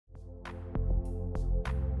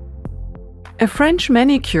A French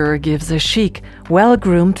manicure gives a chic,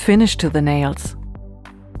 well-groomed finish to the nails.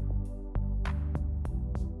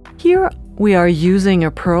 Here we are using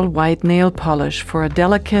a pearl white nail polish for a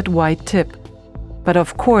delicate white tip. But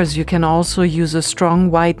of course you can also use a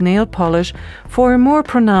strong white nail polish for a more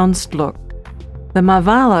pronounced look. The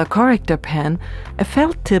Mavala corrector pen, a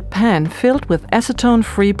felt tip pen filled with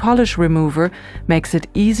acetone-free polish remover, makes it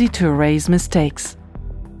easy to erase mistakes.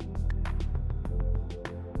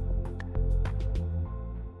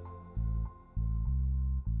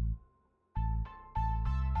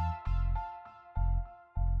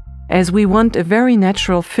 As we want a very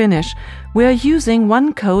natural finish, we are using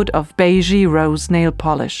 1 coat of beigey rose nail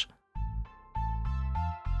polish.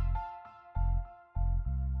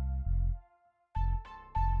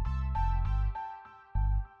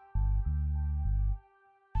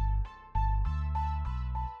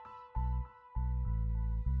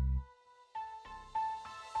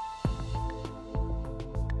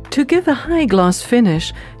 To give a high gloss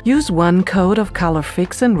finish, use 1 coat of Color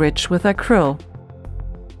Fix enriched with acryl.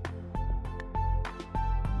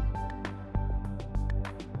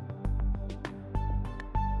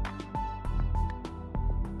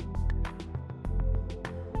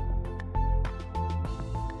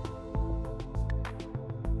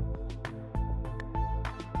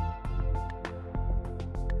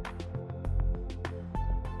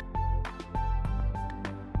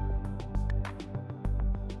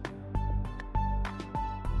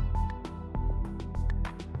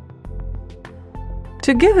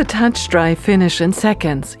 To give a touch-dry finish in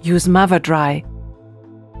seconds, use Mother Dry.